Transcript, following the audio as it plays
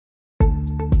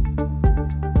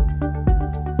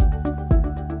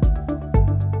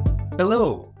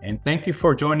Hello, and thank you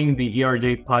for joining the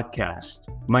ERJ podcast.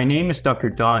 My name is Dr.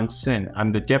 Don Sin.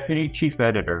 I'm the Deputy Chief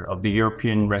Editor of the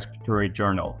European Respiratory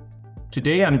Journal.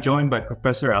 Today, I'm joined by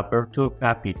Professor Alberto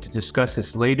Papi to discuss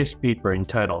his latest paper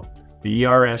entitled The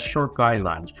ERS Short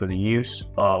Guidelines for the Use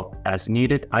of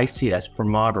As-Needed ICS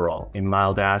formoterol in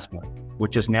Mild Asthma,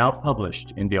 which is now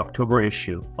published in the October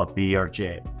issue of the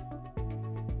ERJ.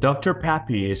 Dr.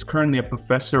 Papi is currently a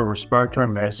professor of respiratory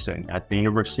medicine at the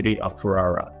University of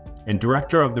Ferrara and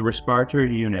director of the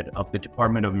respiratory unit of the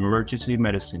Department of Emergency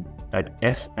Medicine at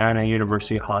S. Anna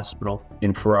University Hospital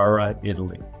in Ferrara,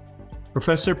 Italy.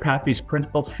 Professor Papi's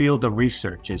principal field of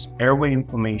research is airway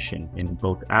inflammation in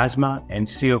both asthma and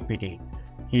COPD.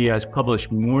 He has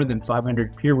published more than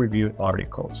 500 peer-reviewed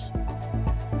articles.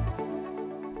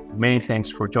 Many thanks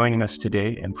for joining us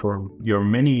today and for your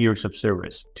many years of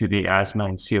service to the asthma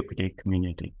and COPD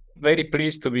community. Very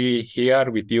pleased to be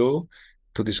here with you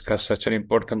to discuss such an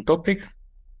important topic.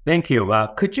 Thank you.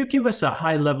 Could you give us a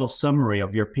high-level summary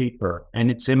of your paper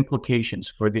and its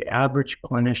implications for the average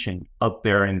clinician out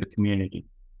there in the community?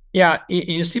 Yeah,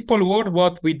 in simple word,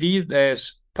 what we did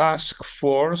as task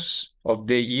force of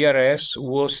the ERS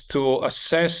was to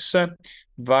assess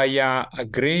via a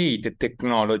grade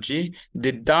technology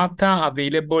the data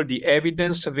available, the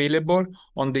evidence available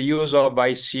on the use of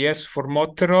ICS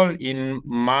formoterol in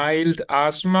mild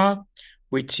asthma,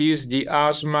 which is the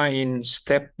asthma in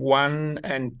step 1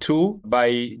 and 2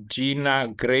 by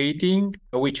GINA grading,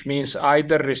 which means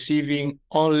either receiving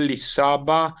only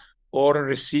SABA or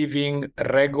receiving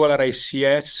regular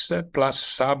ICS plus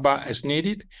SABA as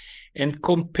needed, and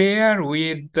compare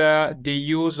with the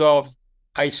use of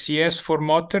ICS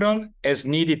formoterol as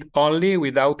needed only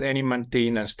without any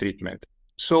maintenance treatment.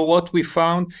 So what we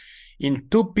found in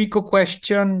 2 PICO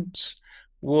questions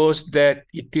was that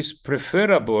it is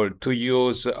preferable to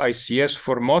use ICS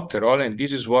formoterol, and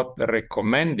this is what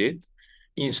recommended,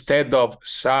 instead of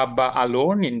SABA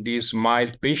alone in this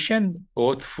mild patient,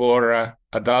 both for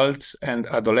adults and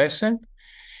adolescents.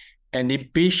 And in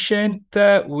patient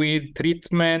with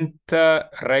treatment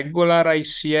regular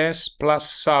ICS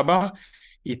plus SABA,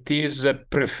 it is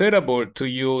preferable to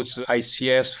use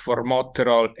ICS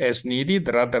formoterol as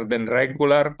needed rather than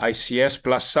regular ICS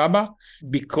plus SABA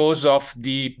because of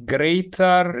the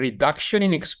greater reduction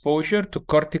in exposure to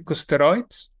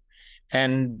corticosteroids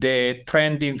and the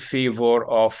trend in favor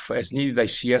of as needed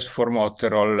ICS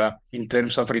formoterol in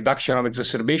terms of reduction of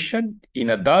exacerbation in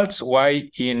adults, while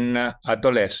in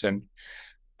adolescents,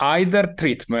 either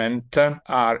treatment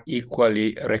are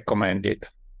equally recommended.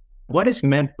 What is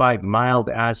meant by mild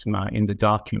asthma in the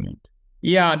document?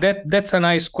 Yeah, that's a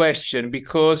nice question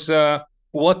because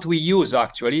what we use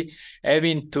actually,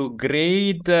 having to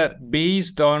grade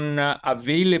based on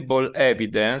available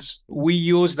evidence, we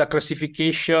use the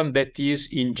classification that is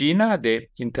in GINA, the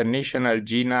International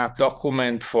GINA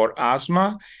document for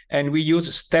asthma, and we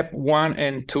use step 1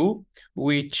 and 2,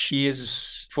 which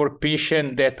is for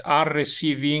patients that are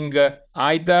receiving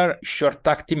either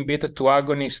short-acting beta-2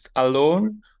 agonist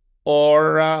alone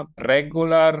or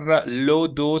regular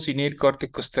low-dose inhaled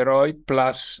corticosteroid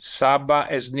plus SABA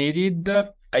as needed.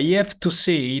 I have to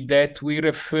say that we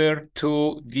refer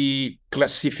to the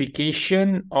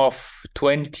classification of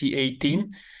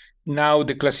 2018. Now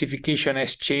the classification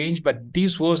has changed, but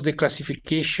this was the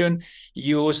classification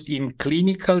used in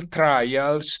clinical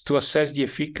trials to assess the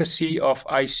efficacy of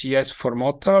ICS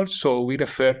formoterol. So we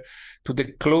refer to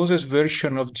the closest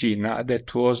version of GINA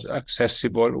that was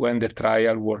accessible when the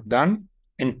trial was done.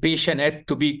 And patients had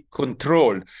to be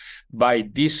controlled by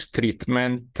this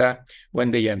treatment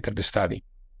when they entered the study.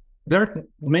 There are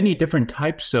many different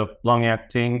types of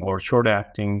long-acting or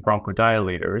short-acting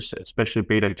bronchodilators, especially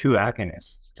beta-2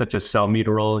 agonists, such as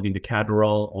salmeterol,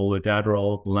 indacaterol,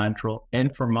 olodaterol, vilanterol,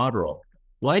 and formoterol.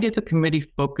 Why did the committee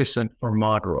focus on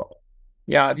formoterol?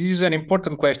 Yeah, this is an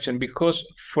important question because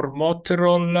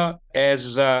formoterol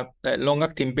as a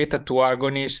long-acting beta-2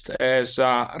 agonist has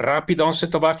a rapid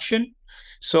onset of action.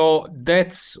 So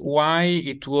that's why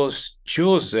it was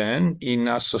chosen in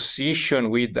association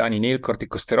with an inhaled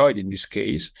corticosteroid in this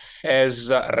case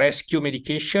as a rescue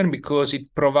medication because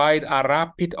it provides a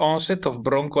rapid onset of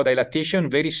bronchodilation,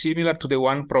 very similar to the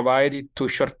one provided to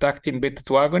short-acting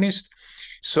beta-2 agonist.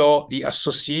 So the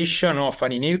association of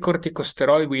an inhaled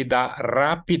corticosteroid with a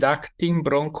rapid-acting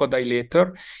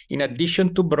bronchodilator, in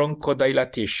addition to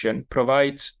bronchodilation,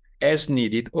 provides as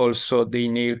needed also the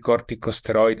inhaled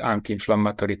corticosteroid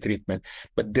anti-inflammatory treatment.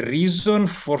 But the reason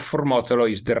for formoterol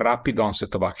is the rapid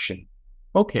onset of action.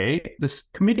 Okay, this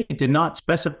committee did not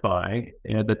specify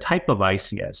the type of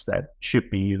ICS that should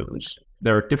be used.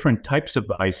 There are different types of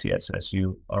ICS, as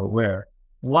you are aware.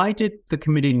 Why did the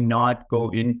committee not go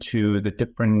into the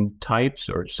different types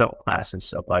or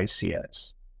subclasses of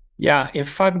ICS? Yeah, in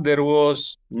fact, there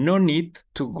was no need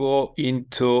to go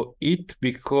into it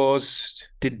because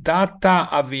the data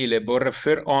available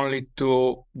refer only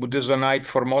to budesonide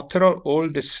formoterol. All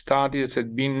the studies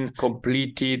had been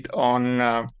completed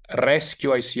on rescue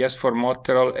ICS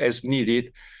formoterol as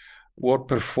needed were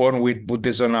performed with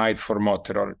budesonide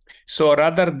formoterol. So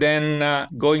rather than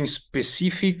going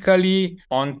specifically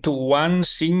onto one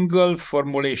single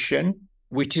formulation,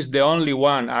 which is the only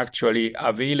one actually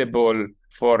available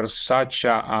for such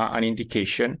an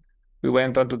indication, we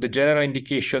went on to the general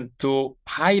indication to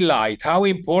highlight how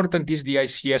important is the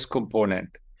ICS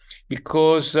component.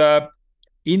 Because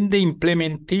in the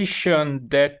implementation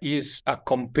that is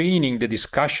accompanying the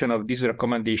discussion of this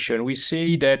recommendation, we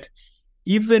say that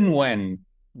even when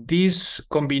this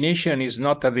combination is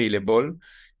not available,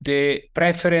 the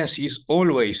preference is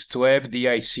always to have the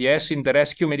ICS in the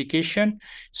rescue medication.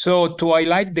 So to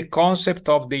highlight the concept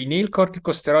of the inhaled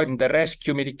corticosteroid in the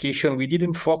rescue medication, we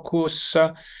didn't focus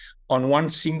on one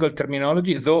single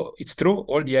terminology, though it's true,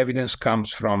 all the evidence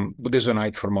comes from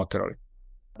budesonide formoterol.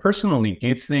 Personally, do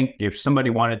you think if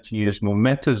somebody wanted to use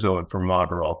mometasone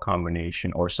formoterol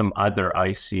combination or some other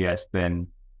ICS than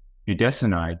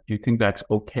budesonide, do you think that's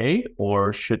okay,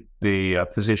 or should the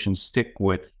physician stick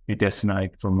with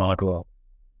budesonide formoterol?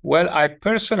 Well, I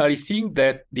personally think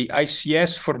that the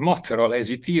ICS formoterol as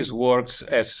it is works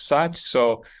as such.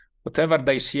 So whatever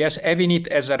the ICS, having it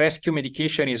as a rescue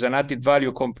medication is an added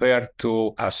value compared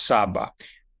to a SABA.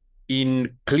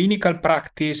 In clinical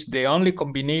practice, the only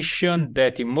combination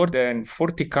that in more than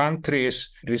 40 countries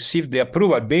received the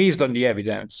approval based on the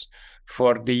evidence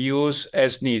for the use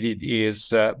as needed is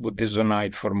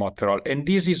budesonide formoterol. And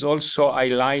this is also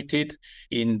highlighted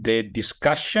in the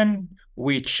discussion,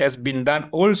 which has been done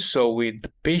also with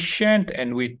patient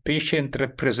and with patient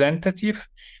representative,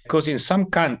 because in some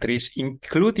countries,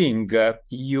 including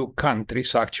EU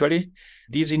countries actually,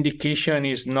 this indication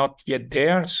is not yet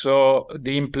there. So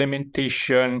the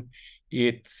implementation,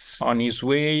 it's on its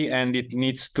way and it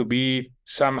needs to be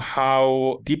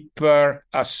somehow deeper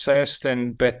assessed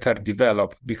and better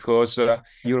developed, because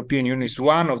European Union is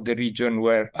one of the regions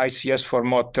where ICS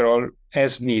formoterol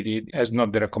as needed has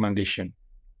not the recommendation.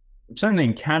 Certainly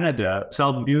in Canada,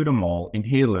 salbutamol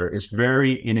inhaler is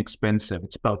very inexpensive.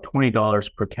 It's about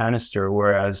 $20 per canister,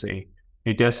 whereas a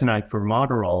budesonide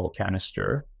formoterol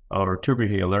canister or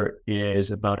turbohaler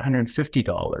is about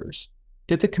 $150.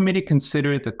 Did the committee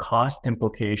consider the cost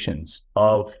implications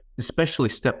of especially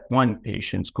step 1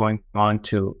 patients going on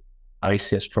to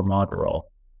ICS formoterol?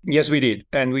 Yes, we did.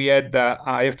 And we had,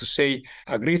 I have to say,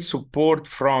 a great support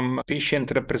from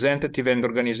patient representative and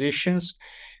organizations.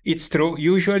 It's true.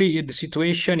 Usually the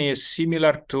situation is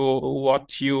similar to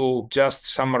what you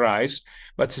just summarized,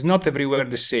 but it's not everywhere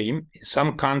the same. In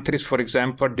some countries, for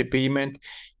example, the payment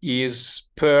is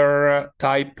per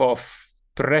type of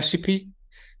recipe.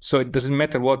 So it doesn't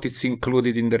matter what is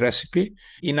included in the recipe.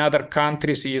 In other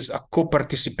countries is a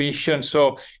co-participation.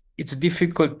 So it's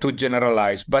difficult to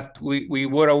generalize, but we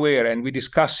were aware and we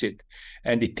discussed it.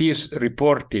 And it is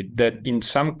reported that in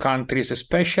some countries,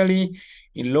 especially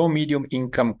in low-medium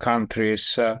income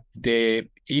countries, the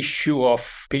issue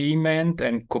of payment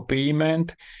and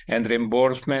co-payment and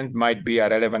reimbursement might be a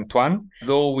relevant one,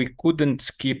 though we couldn't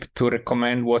skip to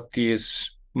recommend what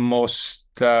is most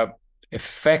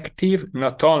effective,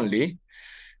 not only,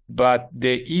 but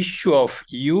the issue of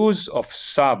use of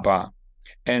SABA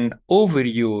and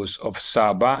overuse of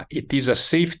SABA, it is a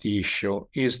safety issue.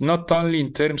 Is not only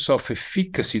in terms of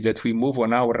efficacy that we move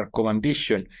on our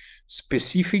recommendation,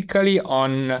 specifically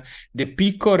on the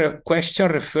PICO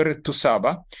question referred to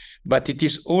SABA, but it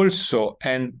is also,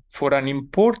 and for an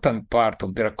important part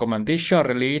of the recommendation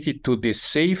related to the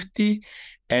safety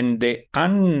and the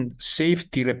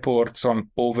unsafety reports on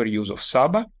overuse of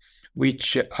SABA,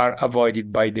 which are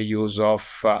avoided by the use of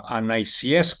an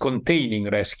ICS containing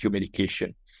rescue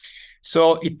medication.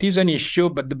 So it is an issue,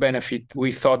 but the benefit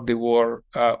we thought they were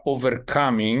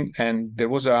overcoming, and there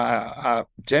was a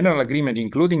general agreement,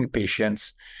 including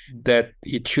patients, that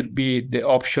it should be the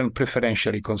option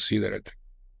preferentially considered.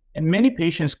 And many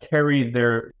patients carry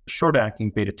their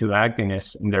short-acting beta-2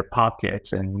 agonists in their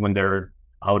pockets, and when they're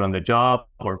out on the job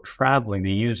or traveling, they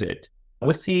use it.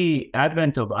 With the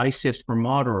advent of ICS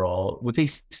formoterol, would they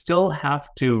still have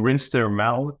to rinse their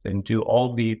mouth and do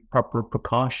all the proper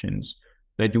precautions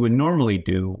that you would normally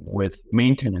do with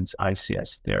maintenance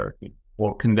ICS therapy,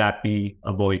 or can that be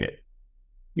avoided?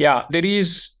 Yeah, there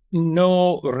is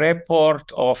no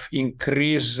report of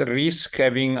increased risk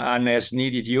having an as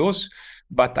needed use,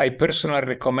 but I personally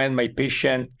recommend my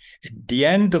patient at the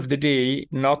end of the day,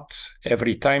 not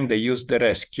every time they use the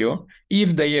rescue.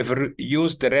 If they ever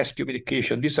use the rescue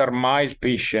medication, these are mild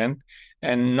patients,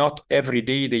 and not every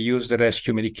day they use the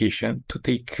rescue medication to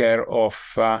take care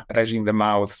of raising the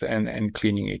mouth and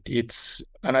cleaning it. It's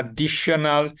an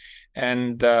additional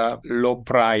and low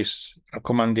price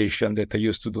recommendation that I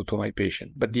used to do to my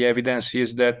patient. But the evidence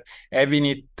is that having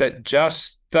it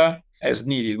just as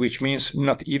needed, which means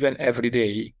not even every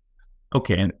day.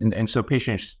 Okay, and so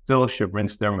patients still should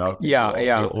rinse their mouth.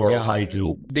 Oral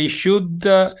hygiene. They should,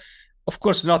 of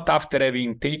course, not after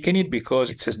having taken it, because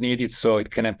it's as needed, so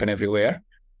it can happen everywhere.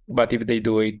 But if they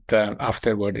do it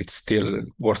afterward, it's still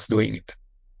worth doing it.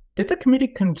 Did the committee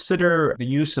consider the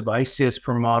use of ICS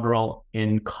formoterol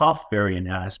in cough variant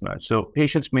asthma? So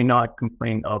patients may not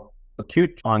complain of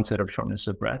acute onset of shortness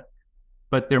of breath,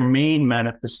 but their main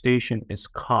manifestation is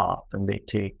cough, and they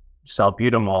take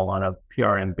salbutamol on a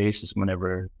PRN basis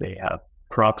whenever they have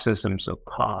paroxysms of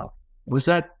cough. Was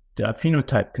that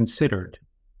phenotype considered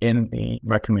in the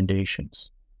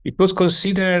recommendations? It was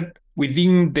considered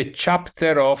within the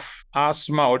chapter of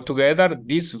asthma altogether.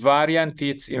 This variant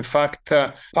is, in fact,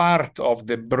 part of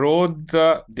the broad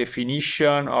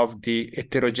definition of the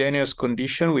heterogeneous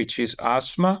condition, which is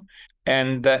asthma,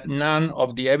 and none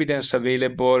of the evidence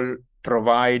available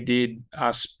provided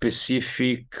a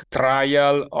specific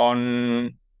trial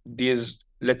on this,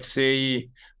 let's say,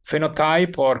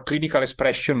 phenotype or clinical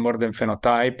expression more than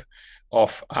phenotype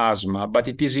of asthma, but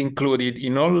it is included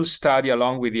in all study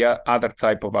along with the other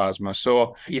type of asthma.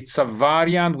 So it's a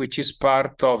variant which is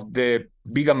part of the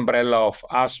big umbrella of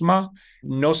asthma.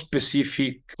 No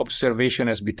specific observation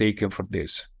has been taken for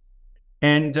this.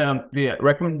 And the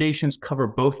recommendations cover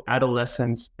both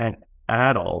adolescents and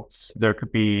adults. There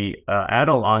could be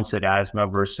adult onset asthma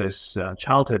versus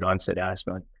childhood onset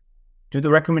asthma. Do the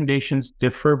recommendations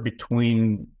differ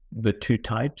between the two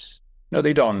types? No,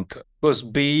 they don't. It was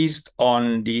based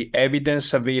on the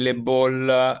evidence available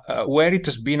where it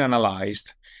has been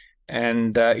analyzed.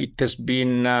 And it has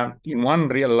been in one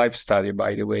real life study,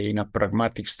 by the way, in a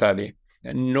pragmatic study.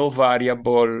 No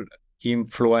variable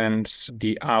influence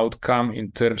the outcome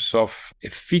in terms of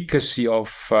efficacy of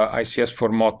ICS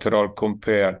formoterol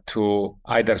compared to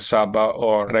either SABA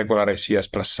or regular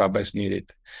ICS plus SABA as needed.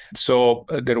 So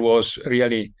there was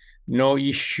really no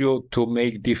issue to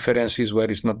make differences where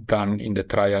it's not done in the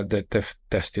trial that have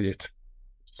tested it.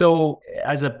 So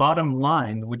as a bottom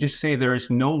line, would you say there is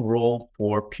no role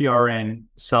for PRN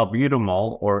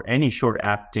salbutamol or any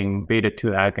short-acting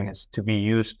beta-2 agonist to be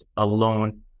used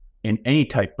alone in any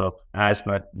type of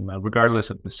asthma, regardless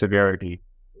of the severity?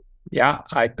 Yeah,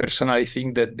 I personally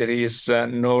think that there is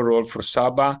no role for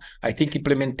SABA. I think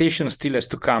implementation still has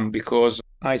to come because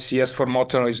ICS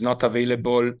formoterol is not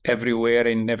available everywhere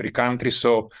in every country.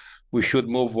 So we should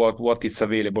move what is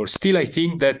available. Still, I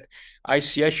think that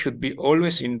ICS should be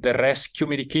always in the rescue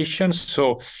medication.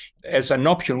 So as an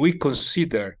option, we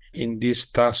consider in this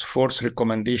task force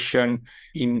recommendation,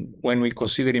 when we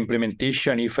consider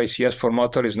implementation, if ICS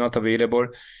formoterol is not available,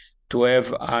 to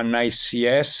have an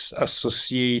ICS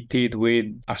associated with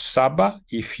a SABA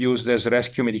if used as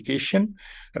rescue medication,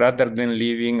 rather than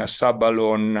leaving a SABA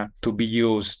alone to be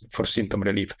used for symptom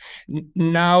relief.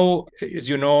 Now, as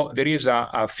you know, there is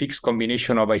a fixed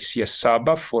combination of ICS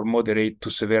SABA for moderate to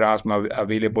severe asthma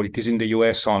available. It is in the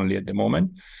US only at the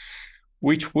moment,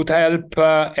 which would help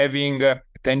having at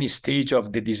any stage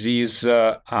of the disease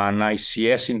an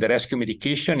ICS in the rescue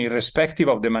medication, irrespective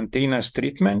of the maintenance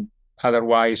treatment.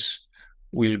 Otherwise,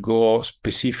 we'll go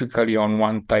specifically on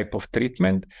one type of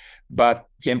treatment. But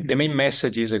the main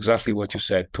message is exactly what you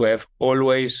said, to have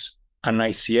always an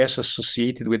ICS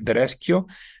associated with the rescue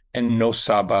and no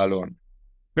SABA alone.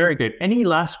 Very good. Any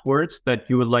last words that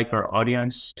you would like our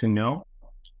audience to know?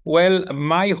 Well,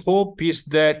 my hope is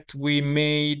that we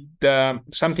made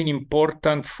something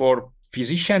important for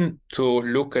physician to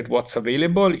look at what's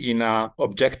available in an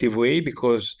objective way,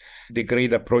 because the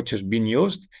GRADE approach has been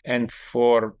used, and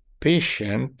for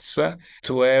patients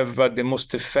to have the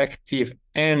most effective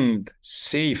and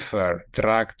safer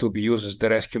drug to be used as the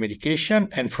rescue medication,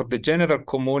 and for the general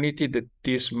community that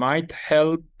this might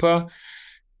help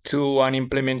to an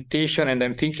implementation. And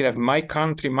I'm thinking of my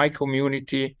country, my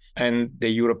community, and the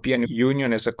European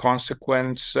Union as a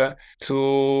consequence,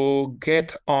 to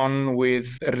get on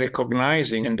with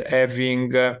recognizing and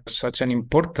having such an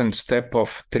important step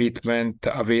of treatment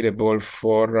available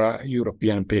for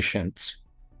European patients.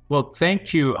 Well,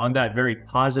 thank you. On that very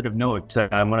positive note,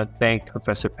 I want to thank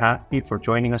Professor Papi for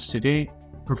joining us today.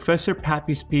 Professor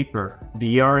Papi's paper,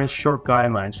 the ERS short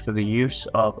guidelines for the use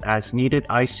of as needed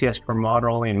ICS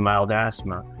formoterol in mild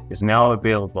asthma, is now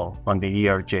available on the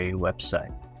ERJ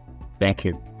website. Thank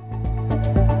you.